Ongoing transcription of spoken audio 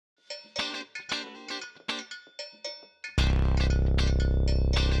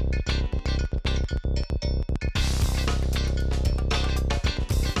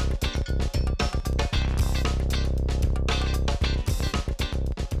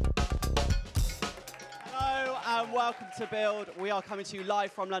welcome to Build. We are coming to you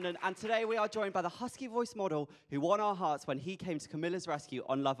live from London, and today we are joined by the husky voice model who won our hearts when he came to Camilla's rescue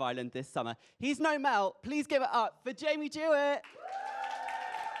on Love Island this summer. He's no Mel. Please give it up for Jamie Jewitt.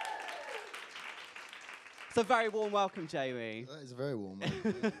 It's a very warm welcome, Jamie. That is a very warm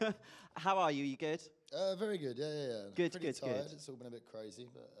welcome. How are you? You good? Very good, yeah. Good, Pretty good, tired. good. It's all been a bit crazy,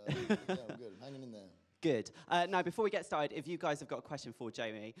 but yeah, I'm good. I'm hanging in there. Good. Now, before we get started, if you guys have got a question for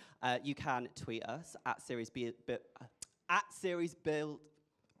Jamie, you can tweet us at Series Build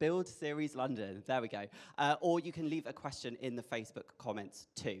Series London. There we go. Or you can leave a question in the Facebook comments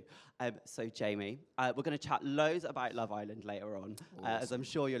too. So, Jamie, we're going to chat loads about Love Island later on, as I'm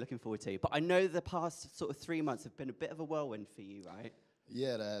sure you're looking forward to. But I know the past sort of 3 months have been a bit of a whirlwind for you, right?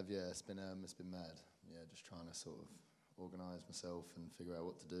 Yeah, they have. Yeah, it's been mad. Yeah, just trying to sort of organise myself and figure out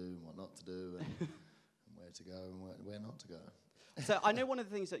what to do and what not to do and where to go and where not to go. So I know one of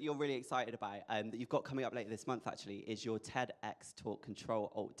the things that you're really excited about, that you've got coming up later this month actually, is your TEDx talk, Control,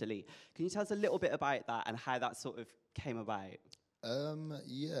 Alt, Delete. Can you tell us a little bit about that and how that sort of came about?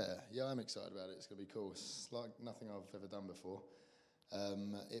 Yeah, I'm excited about it. It's going to be cool. It's like nothing I've ever done before.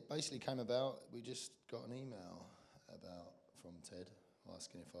 It basically came about, we just got an email from Ted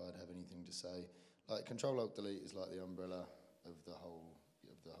asking if I'd have anything to say. Like Control, Alt, Delete is like the umbrella of the whole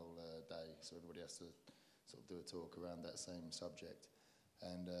day, so everybody has to sort of do a talk around that same subject.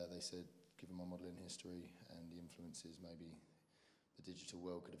 And they said, given my modelling history and the influences maybe the digital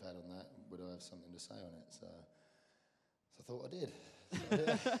world could have had on that, would I have something to say on it? So I thought I did.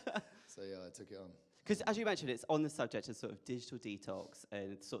 So yeah, I took it on. Because as you mentioned, it's on the subject of sort of digital detox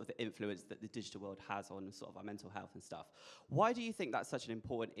and sort of the influence that the digital world has on sort of our mental health and stuff. Why do you think that's such an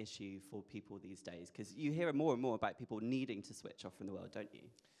important issue for people these days? Because you hear more and more about people needing to switch off from the world, don't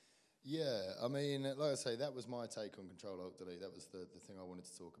you? Yeah, I mean, like I say, that was my take on Control, Alt, Delete. That was the thing I wanted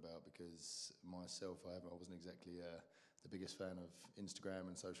to talk about because myself, I wasn't exactly the biggest fan of Instagram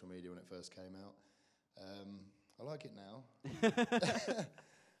and social media when it first came out. I like it now.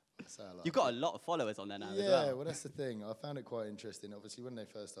 You've got a lot of followers on there now as well. Yeah, well, that's the thing. I found it quite interesting. Obviously, when they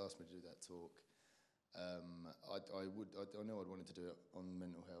first asked me to do that talk, I knew I'd wanted to do it on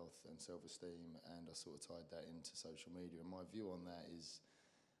mental health and self-esteem, and I sort of tied that into social media. And my view on that is,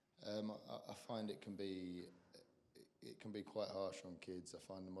 I find it can be quite harsh on kids. I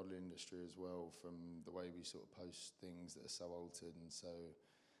find the modelling industry as well, from the way we sort of post things that are so altered and so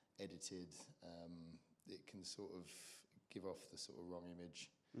edited, it can sort of give off the sort of wrong image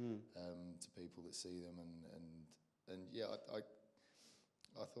to people that see them. And yeah, I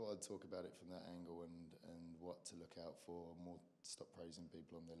thought I'd talk about it from that angle and what to look out for. More stop praising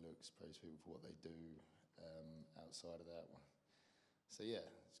people on their looks, praise people for what they do outside of that one. So yeah,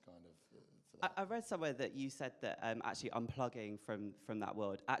 it's kind of for that. I read somewhere that you said that actually unplugging from that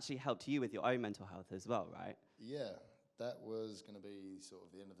world actually helped you with your own mental health as well, right? Yeah, that was going to be sort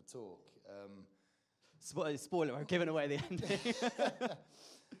of the end of the talk. Spoiler, I'm giving away the ending.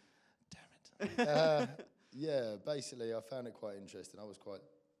 Damn it. Yeah, basically I found it quite interesting. I was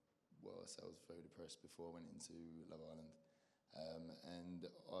very depressed before I went into Love Island. And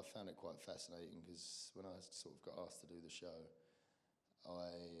I found it quite fascinating because when I sort of got asked to do the show,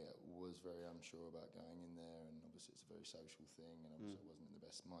 I was very unsure about going in there, and obviously it's a very social thing, and obviously I wasn't in the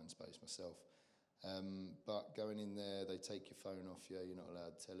best mind space myself. But going in there, they take your phone off you, you're not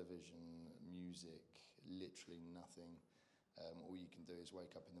allowed television, music, literally nothing. All you can do is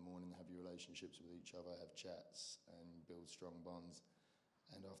wake up in the morning, have your relationships with each other, have chats, and build strong bonds.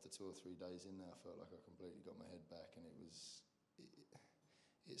 And after 2 or 3 days in there, I felt like I completely got my head back, and it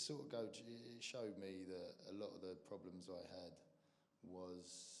showed me that a lot of the problems I had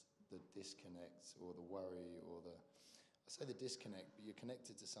was the disconnect or the worry or I say the disconnect, but you're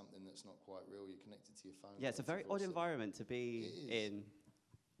connected to something that's not quite real. You're connected to your phone. Yeah, it's a very odd environment to be in.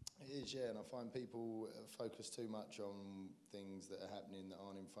 It is, yeah, and I find people focus too much on things that are happening that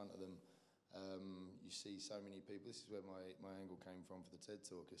aren't in front of them. You see so many people. This is where my angle came from for the TED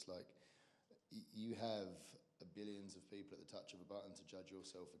Talk. It's like you have billions of people at the touch of a button to judge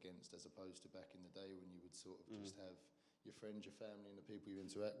yourself against, as opposed to back in the day when you would sort of just have your friends, your family, and the people you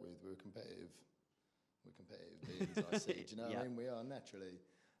interact with. We're competitive beings, I see. Do you know what I mean? We are naturally.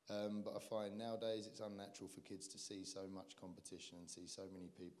 But I find nowadays it's unnatural for kids to see so much competition and see so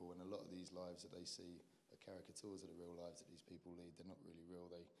many people, and a lot of these lives that they see are caricatures of the real lives that these people lead. They're not really real.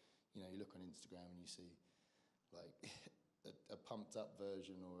 You look on Instagram and you see like a pumped up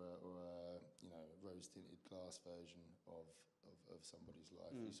version or a rose tinted glass version of somebody's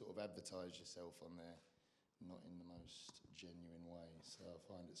life. You sort of advertise yourself on there, not in the most genuine way. So I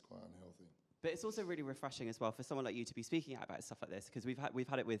find it's quite unhealthy. But it's also really refreshing as well for someone like you to be speaking out about stuff like this, because we've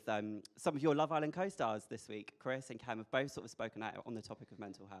had it with some of your Love Island co-stars this week. Chris and Cam have both sort of spoken out on the topic of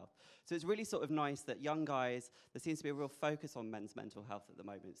mental health. So it's really sort of nice that young guys, there seems to be a real focus on men's mental health at the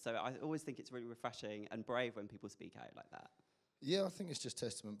moment. So I always think it's really refreshing and brave when people speak out like that. Yeah, I think it's just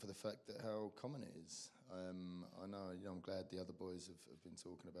testament for the fact that how common it is. I know, I'm glad the other boys have been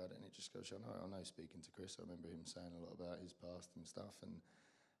talking about it, and it just goes, I know speaking to Chris, I remember him saying a lot about his past and stuff, and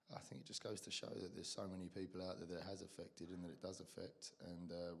I think it just goes to show that there's so many people out there that it has affected and that it does affect. And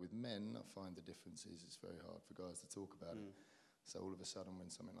with men, I find the difference is it's very hard for guys to talk about it. So all of a sudden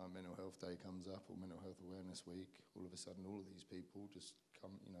when something like Mental Health Day comes up or Mental Health Awareness Week, all of a sudden all of these people just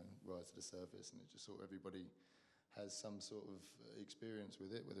come, rise to the surface, and it just sort of everybody has some sort of experience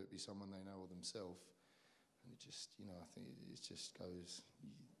with it, whether it be someone they know or themselves. And it just, I think it just goes,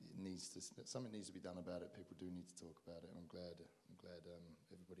 something needs to be done about it. People do need to talk about it, and I'm glad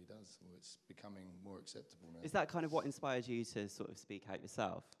everybody does. Well, it's becoming more acceptable now. Is that kind of what inspired you to sort of speak out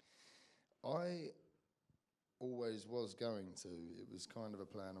yourself? I always was going to. It was kind of a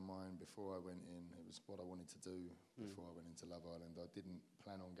plan of mine before I went in. It was what I wanted to do before I went into Love Island. I didn't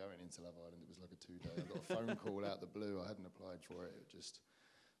plan on going into Love Island. It was like a 2-day. I got a phone call out the blue. I hadn't applied for it. It just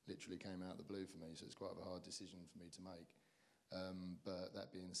literally came out the blue for me. So it's quite a hard decision for me to make. But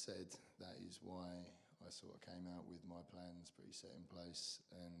that being said, that is why I sort of came out with my plans pretty set in place,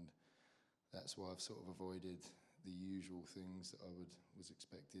 and that's why I've sort of avoided the usual things that I was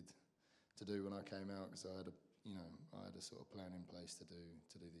expected to do when I came out, because I had a sort of plan in place to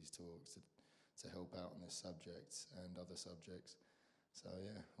do these talks to help out on this subject and other subjects. So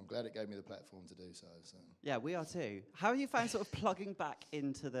yeah, I'm glad it gave me the platform to do so. Yeah, we are too. How have you found sort of plugging back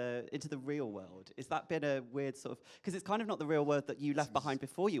into the real world? Has that been a weird sort of, because it's kind of not the real world that you left behind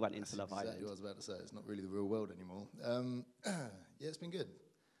before you went into Love Island. Exactly what I was about to say. It's not really the real world anymore. Yeah, it's been good.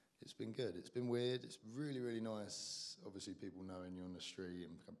 It's been good. It's been weird. It's really, really nice. Obviously, people knowing you on the street,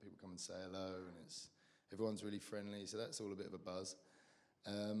 and people come and say hello, and everyone's really friendly. So that's all a bit of a buzz.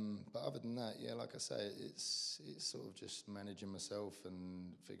 But other than that, yeah, like I say, it's sort of just managing myself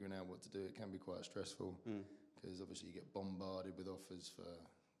and figuring out what to do. It can be quite stressful because obviously you get bombarded with offers for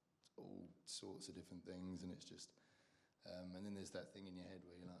all sorts of different things, and it's just, and then there's that thing in your head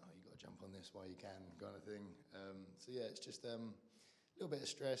where you're like, oh, you got to jump on this while you can, kind of thing. So yeah, it's just a little bit of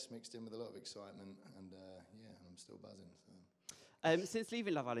stress mixed in with a lot of excitement, and yeah, and I'm still buzzing. So. Since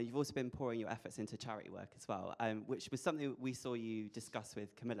leaving Love Island, you've also been pouring your efforts into charity work as well, which was something we saw you discuss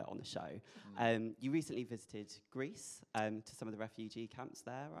with Camilla on the show. You recently visited Greece to some of the refugee camps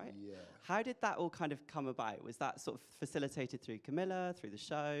there, right? Yeah. How did that all kind of come about? Was that sort of facilitated through Camilla, through the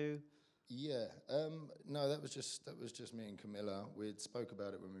show? Yeah. No, that was just me and Camilla. We'd spoke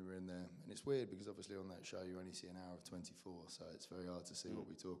about it when we were in there, and it's weird because obviously on that show you only see an hour of 24, so it's very hard to see what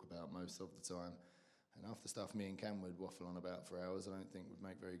we talk about most of the time. And half the stuff me and Cam would waffle on about for hours, I don't think would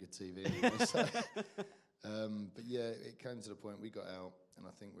make very good TV. Anyway, so, but yeah, it came to the point we got out, and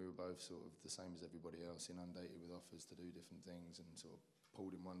I think we were both sort of the same as everybody else, inundated with offers to do different things, and sort of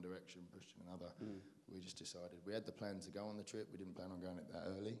pulled in one direction, pushed in another. We just decided, we had the plan to go on the trip, we didn't plan on going it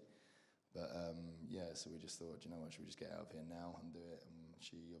that early. But yeah, so we just thought, you know what, should we just get out of here now and do it? And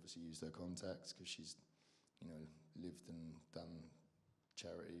she obviously used her contacts because she's, lived and done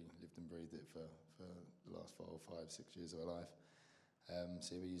charity, lived and breathed it for the last 4 or 5, 6 years of her life.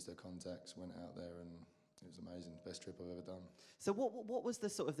 So we used her contacts, went out there, and it was amazing. Best trip I've ever done. So what was the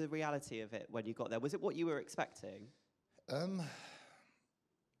sort of the reality of it when you got there? Was it what you were expecting?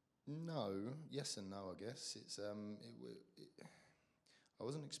 No, yes and no, I guess. It's I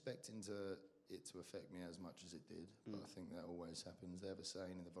wasn't expecting it to affect me as much as it did, but I think that always happens. They have a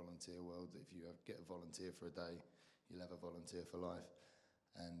saying in the volunteer world that if you get a volunteer for a day, you'll have a volunteer for life.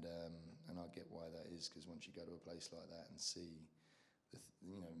 And I get why that is, because once you go to a place like that and see,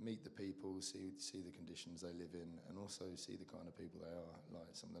 meet the people, see the conditions they live in, and also see the kind of people they are, like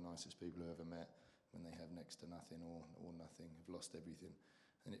some of the nicest people I've ever met, when they have next to nothing or nothing, have lost everything.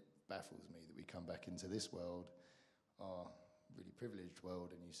 And it baffles me that we come back into this world, our really privileged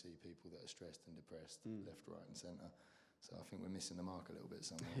world, and you see people that are stressed and depressed, left, right, and centre. So I think we're missing the mark a little bit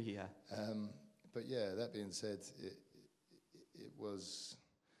somewhere. Yeah. But yeah, that being said, it was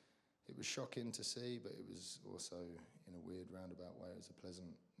shocking to see, but it was also, in a weird roundabout way, it was a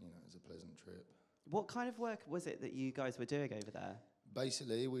pleasant trip. What kind of work was it that you guys were doing over there?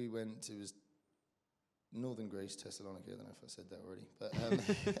 Basically, we went to northern Greece, Thessaloniki. I don't know if I said that already, but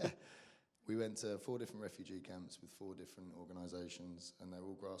we went to 4 different refugee camps with 4 different organisations, and they're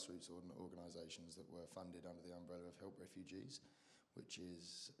all grassroots organisations that were funded under the umbrella of Help Refugees, which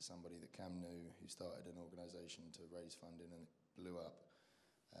is somebody that Cam knew who started an organisation to raise funding, and it blew up.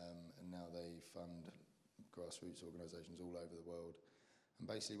 and now they fund grassroots organisations all over the world. And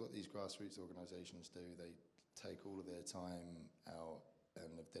basically what these grassroots organisations do, they take all of their time out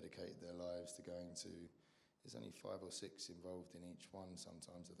and have dedicated their lives to going to, there's only 5 or 6 involved in each one,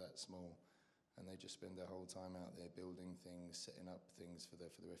 sometimes they're that small, and they just spend their whole time out there building things, setting up things for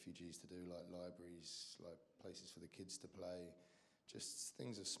the refugees to do, like libraries, like places for the kids to play, just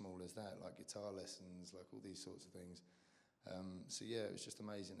things as small as that, like guitar lessons, like all these sorts of things. So yeah, it was just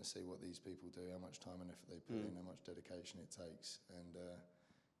amazing to see what these people do, how much time and effort they put in, how much dedication it takes, and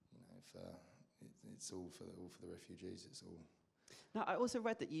it's all for the refugees. It's all. Now, I also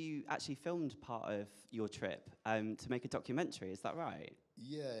read that you actually filmed part of your trip to make a documentary. Is that right?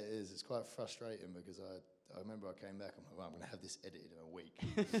 Yeah, it is. It's quite frustrating because I remember I came back and I'm like, I'm going to have this edited in a week,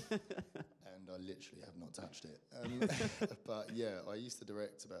 and I literally have not touched it. But yeah, I used to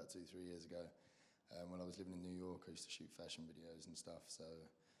direct about 2-3 years ago. When I was living in New York, I used to shoot fashion videos and stuff, so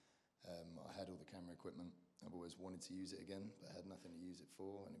I had all the camera equipment. I've always wanted to use it again, but I had nothing to use it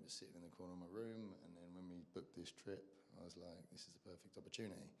for, and it was sitting in the corner of my room, and then when we booked this trip, I was like, this is the perfect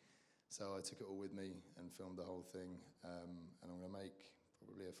opportunity. So I took it all with me and filmed the whole thing, and I'm going to make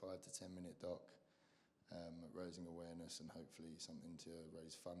probably a 5 to 10 minute doc, raising awareness and hopefully something to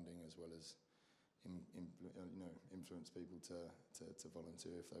raise funding as well as influence people to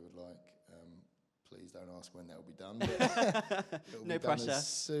volunteer if they would like. Please don't ask when that'll be done. It'll No be pressure. done as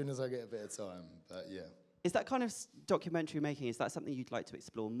soon as I get a bit of time. But yeah. Is that kind of documentary making, is that something you'd like to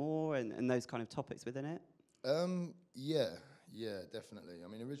explore more and those kind of topics within it? Yeah, definitely. I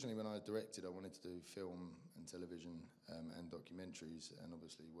mean, originally when I directed, I wanted to do film and television and documentaries, and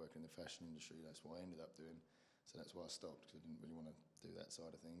obviously work in the fashion industry. That's what I ended up doing. So that's why I stopped, because I didn't really want to do that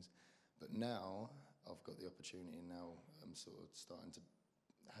side of things. But now I've got the opportunity, and now I'm sort of starting to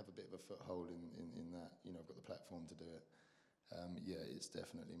have a bit of a foothold in that. You know, I've got the platform to do it. Yeah, it's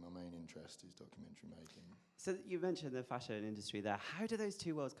definitely my main interest is documentary making. So you mentioned the fashion industry there. How do those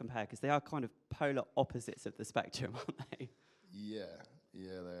two worlds compare? Because they are kind of polar opposites of the spectrum, aren't they? Yeah,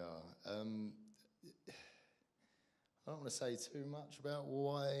 they are. I don't want to say too much about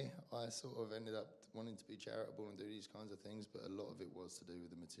why I sort of ended up wanting to be charitable and do these kinds of things, but a lot of it was to do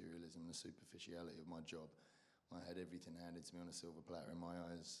with the materialism and the superficiality of my job. I had everything handed to me on a silver platter. In my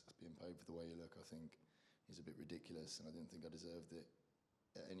eyes, being paid for the way you look, I think, is a bit ridiculous, and I didn't think I deserved it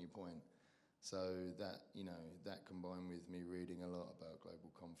at any point. So that, that combined with me reading a lot about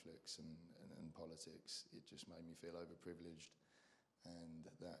global conflicts and politics, it just made me feel overprivileged, and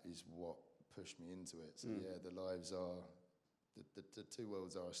that is what pushed me into it. So yeah, the lives are, the two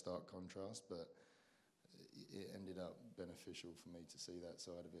worlds are a stark contrast, but it ended up beneficial for me to see that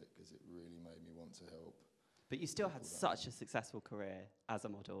side of it, because it really made me want to help. But you still had such a successful career as a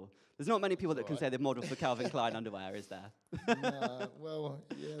model. There's not many people that can say they've modeled for Calvin Klein underwear, is there? No, well,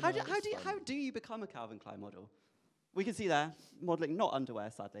 yeah. How do you become a Calvin Klein model? We can see there, modeling not underwear,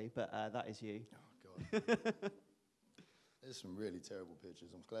 sadly, but that is you. Oh, God. There's some really terrible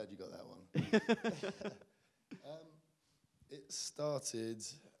pictures. I'm glad you got that one. It started,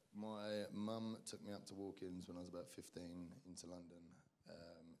 my mum took me up to walk-ins when I was about 15 into London.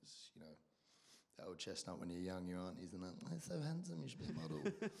 It's, that old chestnut when you're young, your aunties and that, oh, so handsome, you should be a model.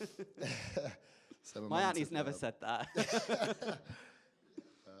 So my auntie's never said that.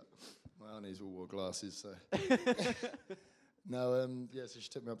 My aunties all wore glasses, so. No, so she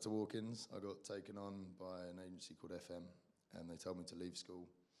took me up to walk-ins. I got taken on by an agency called FM, and they told me to leave school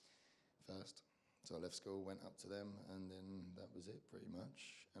first. So I left school, went up to them, and then that was it pretty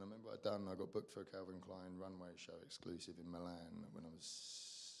much. And I remember I got booked for a Calvin Klein runway show exclusive in Milan when I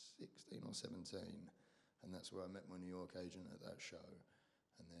was 16 or 17, and that's where I met my New York agent at that show,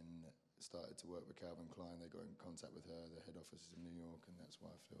 and then started to work with Calvin Klein. They got in contact with her, the head office is in New York, and that's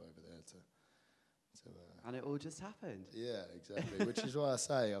why I flew over there to and it all just happened. Yeah, exactly, which is why I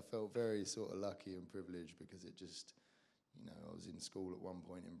say I felt very sort of lucky and privileged, because it just, I was in school at one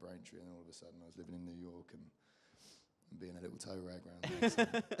point in Braintree, and all of a sudden I was living in New York and being a little toe rag around there. So.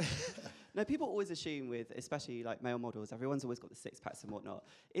 No, people always assume with, especially like male models, everyone's always got the six packs and whatnot.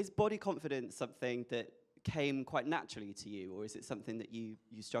 Is body confidence something that came quite naturally to you, or is it something that you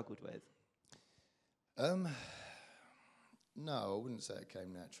struggled with? No, I wouldn't say it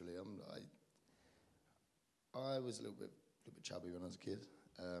came naturally. I was a little bit chubby when I was a kid.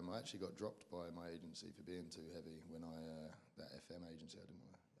 I actually got dropped by my agency for being too heavy when that FM agency, I didn't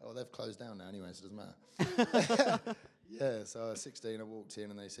want to. Oh, they've closed down now anyway, so it doesn't matter. Yeah, so I was 16, I walked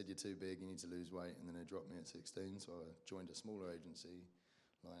in and they said, you're too big, you need to lose weight, and then they dropped me at 16, so I joined a smaller agency.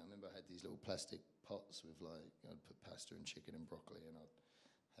 Like, I remember I had these little plastic pots with I'd put pasta and chicken and broccoli, and I'd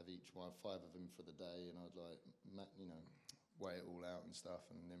have each one, 5 of them for the day, and I'd weigh it all out and stuff,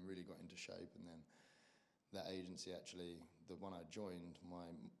 and then really got into shape. And then that agency actually, the one I joined, my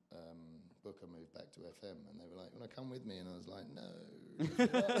booker moved back to FM, and they were like, "Want to come with me?" And I was like, "No."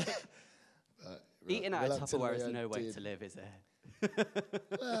 But Eating out of Tupperware is no way to live, is it?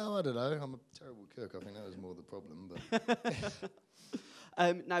 Well, I don't know. I'm a terrible cook. I think that was more the problem.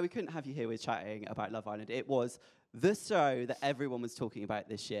 But now, we couldn't have you here with chatting about Love Island. It was the show that everyone was talking about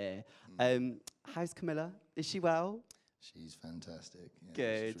this year. How's Camilla? Is she well? She's fantastic. Yeah,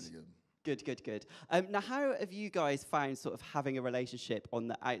 good. She's really good. Good. Now, how have you guys found sort of having a relationship on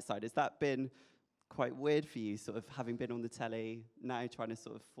the outside? Has that been quite weird for you, sort of having been on the telly, now trying to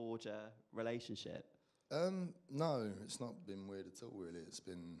sort of forge a relationship? No, it's not been weird at all, really. It's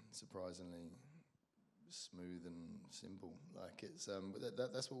been surprisingly smooth and simple. Like, it's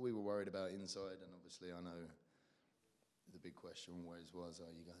but that's what we were worried about inside, and obviously I know the big question always was,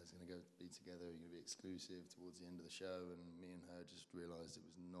 are you guys going to go be together? Are you going to be exclusive towards the end of the show? And me and her just realised it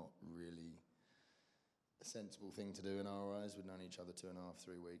was not really a sensible thing to do in our eyes. We'd known each other 2.5,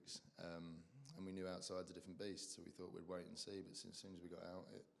 3 weeks, and we knew outside's a different beast, so we thought we'd wait and see. But as soon as we got out,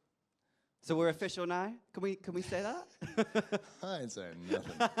 it... So we're official now? Can we say that? I ain't saying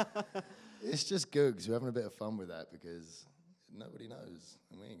nothing. It's just good because we're having a bit of fun with that because nobody knows,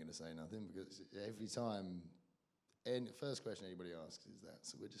 and we ain't going to say nothing because every time... And the first question anybody asks is that,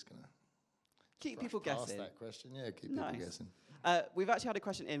 so we're just going to keep people guessing. That question, yeah, keep people guessing. We've actually had a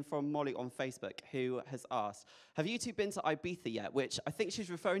question in from Molly on Facebook who has asked, have you two been to Ibiza yet? Which I think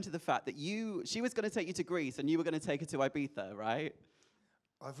she's referring to the fact that she was going to take you to Greece and you were going to take her to Ibiza, right?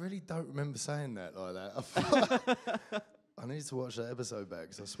 I really don't remember saying that like that. I need to watch that episode back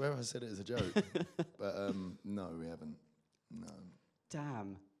because I swear I said it as a joke. But no, we haven't. No.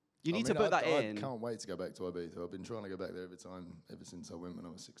 Damn. You need to put that in. I can't wait to go back to Ibiza. I've been trying to go back there every time, ever since I went when I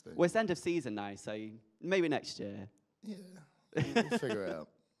was 16. Well, it's end of season now, so maybe next year. Yeah, we'll figure it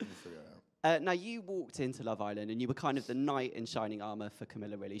out. Now, you walked into Love Island, and you were kind of the knight in shining armour for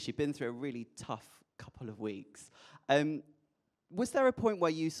Camilla, really. She'd been through a really tough couple of weeks. Was there a point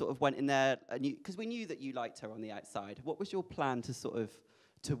where you sort of went in there, because we knew that you liked her on the outside. What was your plan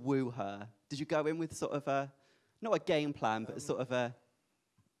to woo her? Did you go in with sort of not a game plan, but sort of a...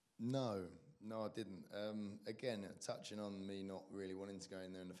 No, I didn't. Again, touching on me not really wanting to go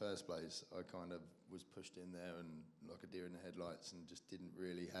in there in the first place, I kind of was pushed in there and like a deer in the headlights and just didn't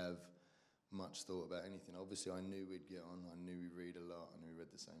really have much thought about anything. Obviously, I knew we'd get on. I knew we read a lot. I knew we read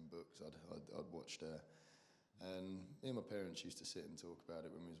the same books. I'd watched her. And me and my parents used to sit and talk about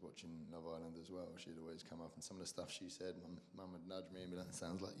it when we was watching Love Island as well. She'd always come up and some of the stuff she said, Mum would nudge me and be like,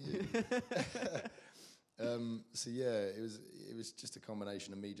 "Sounds like you." So yeah, it was just a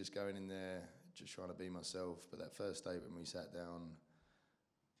combination of me just going in there, just trying to be myself. But that first date when we sat down,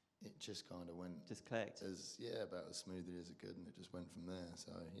 it just kind of went... Just clicked. About as smoothly as it could, and it just went from there.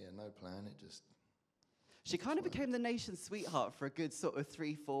 So yeah, no plan, it just... She kind of became the nation's sweetheart for a good sort of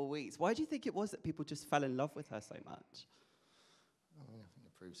 3-4 weeks. Why do you think it was that people just fell in love with her so much? I think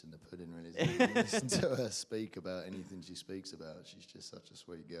the proof's in the pudding, really. Isn't it? You listen to her speak about anything she speaks about. She's just such a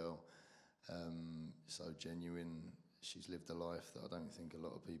sweet girl. So genuine. She's lived a life that I don't think a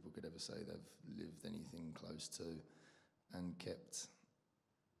lot of people could ever say they've lived anything close to, and kept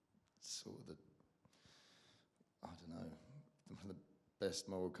sort of I don't know, one of the best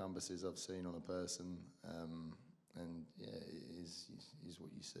moral compasses I've seen on a person. And yeah, it is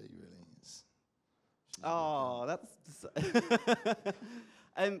what you see, really. That's...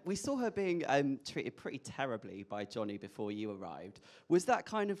 we saw her being treated pretty terribly by Johnny before you arrived. Was that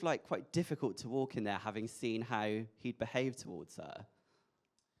kind of like quite difficult to walk in there, having seen how he'd behaved towards her?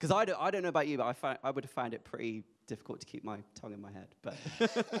 Because I don't know about you, but I would have found it pretty difficult to keep my tongue in my head. But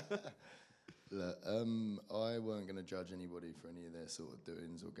look, I weren't going to judge anybody for any of their sort of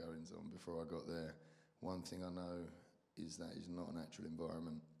doings or goings on before I got there. One thing I know is that it's not a natural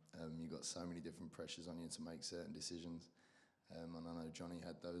environment. You've got so many different pressures on you to make certain decisions. And I know Johnny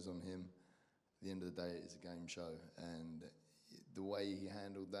had those on him. At the end of the day, it's a game show. And the way he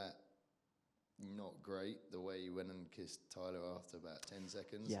handled that, not great. The way he went and kissed Tyler after about 10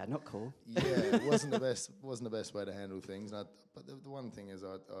 seconds. Yeah, not cool. Yeah, it wasn't the best way to handle things. But the one thing is,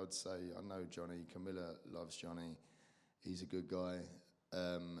 I'd say, I know Johnny. Camilla loves Johnny. He's a good guy.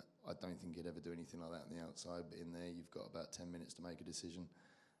 I don't think he'd ever do anything like that on the outside. But in there, you've got about 10 minutes to make a decision.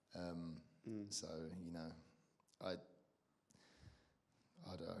 So, you know, I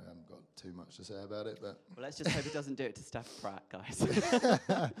haven't got too much to say about it, but... Well, let's just hope he doesn't do it to Steph Pratt, guys.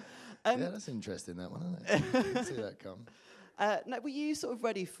 Yeah, that's interesting, that one, isn't it? You can see that come. No, were you sort of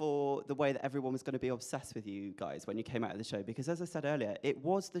ready for the way that everyone was going to be obsessed with you guys when you came out of the show? Because as I said earlier, it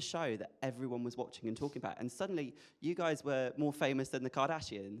was the show that everyone was watching and talking about. And suddenly, you guys were more famous than the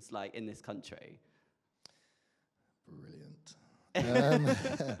Kardashians, like, in this country. Brilliant.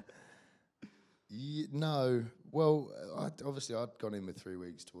 No. Well, obviously, I'd gone in with 3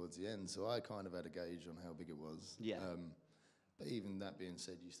 weeks towards the end, so I kind of had a gauge on how big it was. Yeah. But even that being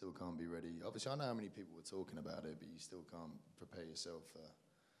said, you still can't be ready. Obviously, I know how many people were talking about it, but you still can't prepare yourself for,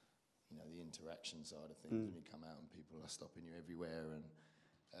 the interaction side of things when you come out and people are stopping you everywhere. And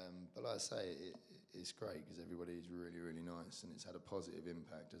but like I say, it's great because everybody is really, really nice, and it's had a positive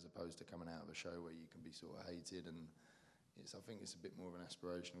impact as opposed to coming out of a show where you can be sort of hated. And I think it's a bit more of an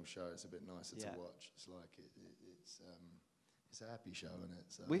aspirational show. It's a bit nicer to watch. It's like it's a happy show, isn't it?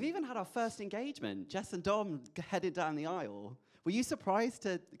 So. We've even had our first engagement. Jess and Dom headed down the aisle. Were you surprised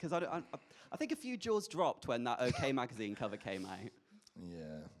because I think a few jaws dropped when that OK magazine cover came out.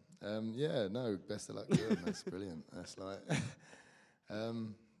 Yeah. No, best of luck to them. That's brilliant. That's like,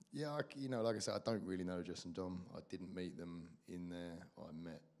 like I said, I don't really know Jess and Dom. I didn't meet them in there. I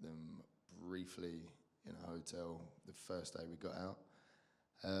met them briefly in a hotel the first day we got out.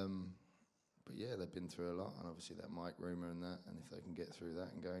 But yeah, they've been through a lot, and obviously that mic rumour and that, and if they can get through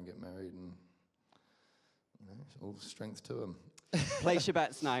that and go and get married, and it's all strength to them. Place your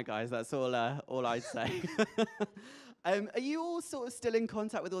bets now, guys. That's all I'd say. Are you all sort of still in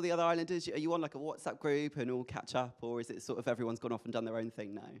contact with all the other islanders? Are you on like a WhatsApp group and all catch up, or is it sort of everyone's gone off and done their own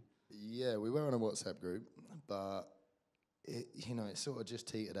thing now? Yeah, we were on a WhatsApp group, but it sort of just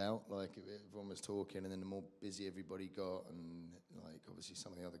teetered out. Like everyone was talking, and then the more busy everybody got, and like obviously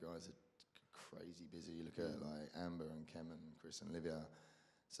some of the other guys are crazy busy. You look at like Amber and Kem and Chris and Olivia.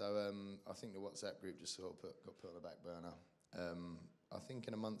 So I think the WhatsApp group just sort of got put on the back burner. I think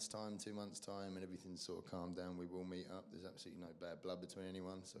in a month's time, 2 months' time, and everything's sort of calmed down, we will meet up. There's absolutely no bad blood between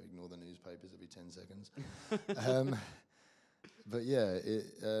anyone, so ignore the newspapers every 10 seconds. But yeah,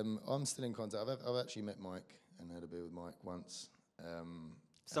 I'm still in contact. I've actually met Mike and had a beer with Mike once.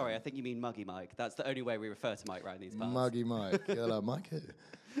 Sorry, I think you mean Muggy Mike. That's the only way we refer to Mike around these parts. Muggy Mike. Hello, Mike.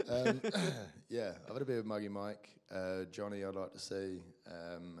 Yeah, I've had a beer with Muggy Mike. Johnny, I'd like to see.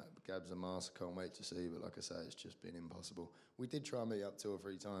 Gabs and Mars, I can't wait to see. But like I say, it's just been impossible. We did try and meet up 2 or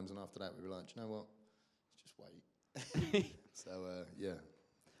 3 times, and after that, we were like, you know what? Let's just wait. So,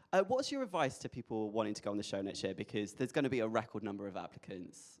 yeah. What's your advice to people wanting to go on the show next year? Because there's going to be a record number of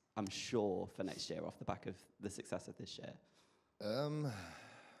applicants, I'm sure, for next year off the back of the success of this year.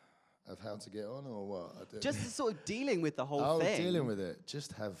 Of how to get on or what? Just sort of dealing with the whole thing. Oh, dealing with it.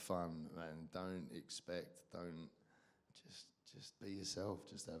 Just have fun, man. Don't just be yourself.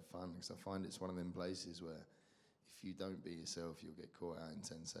 Just have fun. Because I find it's one of them places where if you don't be yourself, you'll get caught out in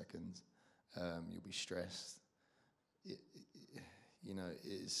 10 seconds. You'll be stressed.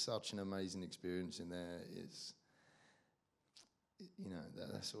 It's such an amazing experience in there.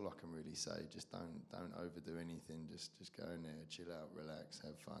 That's all I can really say. Just don't overdo anything. Just go in there, chill out, relax,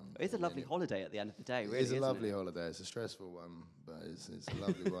 have fun. It's a lovely holiday at the end of the day, really. It's a lovely holiday. It's a stressful one, but it's a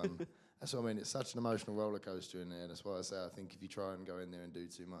lovely one. That's what I mean. It's such an emotional roller coaster in there. That's why I say I think if you try and go in there and do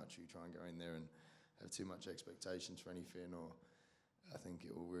too much, you try and go in there and have too much expectations for anything, or I think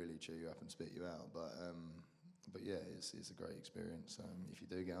it will really chew you up and spit you out. But yeah, it's a great experience. If you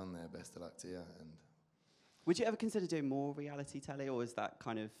do get on there, best of luck to you. And would you ever consider doing more reality telly, or is that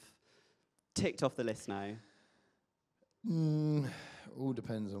kind of ticked off the list now? All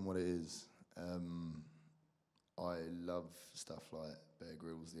depends on what it is. I love stuff like Bear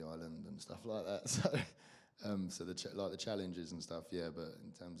Grylls, The Island, and stuff like that. So, the challenges and stuff, yeah. But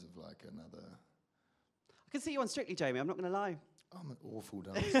in terms of like another, I can see you on Strictly, Jamie. I'm not going to lie. I'm an awful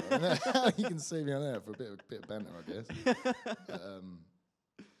dancer. You can see me on there for a bit of banter, I guess.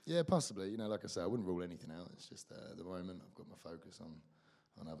 Yeah, possibly. Like I say, I wouldn't rule anything out. It's just at the moment I've got my focus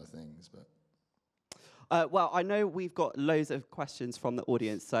on other things. But well, I know we've got loads of questions from the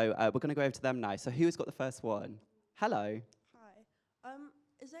audience, so we're going to go over to them now. So who's got the first one? Hello. Hi.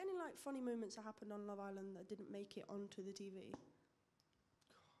 Is there any funny moments that happened on Love Island that didn't make it onto the TV?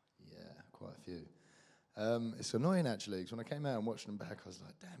 Yeah, quite a few. It's annoying actually, because when I came out and watched them back, I was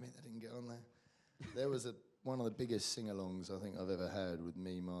like, damn it, they didn't get on there. There was one of the biggest sing-alongs I think I've ever had with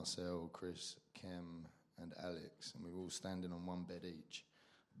me, Marcel, Chris, Kem, and Alex, and we were all standing on one bed each,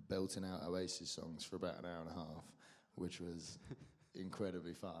 belting out Oasis songs for about an hour and a half, which was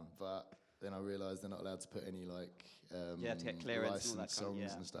incredibly fun. But then I realised they're not allowed to put any to get clearance and all that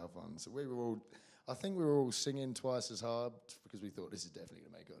songs and stuff on. So I think we were all singing twice as hard because we thought this is definitely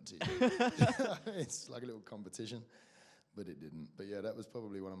going to make it on TV. It's like a little competition, but it didn't. But yeah, that was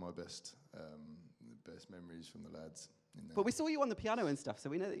probably one of my best memories from the lads. in there. But we saw you on the piano and stuff, so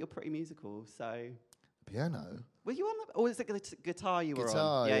we know that you're pretty musical. So, Piano? were you on the, or was it guitar you were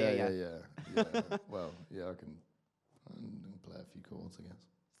on? Guitar, yeah. Well, yeah, I can play a few chords, I guess.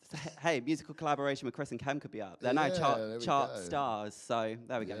 So, hey, musical collaboration with Chris and Cam could be up. They're Yeah, now there we chart go. stars, so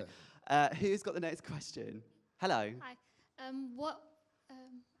there we go. Who's got the next question? Hello. Hi. What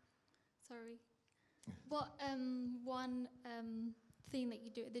one thing that you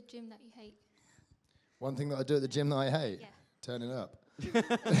do at the gym that you hate? One thing that I do at the gym that I hate? Yeah. Turning up.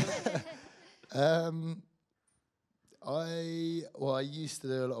 I used to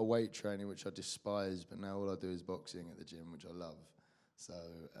do a lot of weight training, which I despise, but now all I do is boxing at the gym, which I love. So,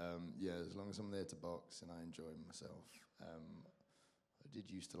 as long as I'm there to box and I enjoy myself. I did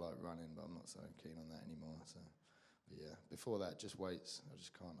used to like running, but I'm not so keen on that anymore. So, but yeah, before that, just weights. I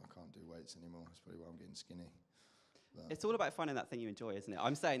can't do weights anymore. That's probably why I'm getting skinny. But It's all about finding that thing you enjoy, isn't it?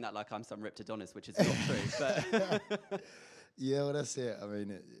 I'm saying that like I'm some ripped Adonis, which is not true. But yeah, well, that's it. I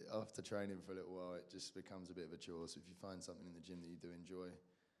mean, after training for a little while, it just becomes a bit of a chore. So if you find something in the gym that you do enjoy,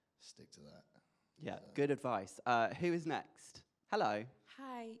 stick to that. yeah, good advice. Who is next? Hello.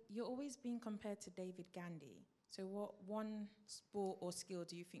 Hi, you're always being compared to David Gandy. So what one sport or skill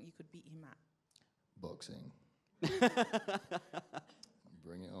do you think you could beat him at? Boxing.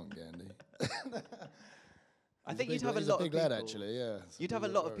 Bring it on, Gandhi. I think you'd have a he's lot a big of people. lad, actually, yeah. So You'd have a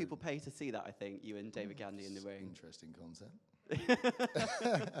people lot are of very- people pay to see that, I think, you and David Gandy in the ring. Interesting concept.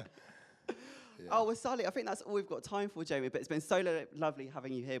 Yeah. Oh, well, Sally, I think that's all we've got time for, Jamie, but it's been so lovely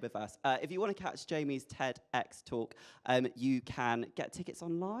having you here with us. If you want to catch Jamie's TEDx talk, you can get tickets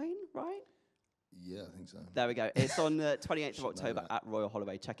online, right? Yeah, I think so. There we go. It's on the 28th of Should know October that. at Royal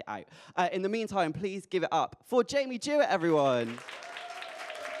Holloway. Check it out. In the meantime, please give it up for Jamie Jewitt, everyone.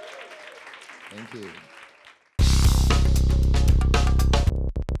 Thank you.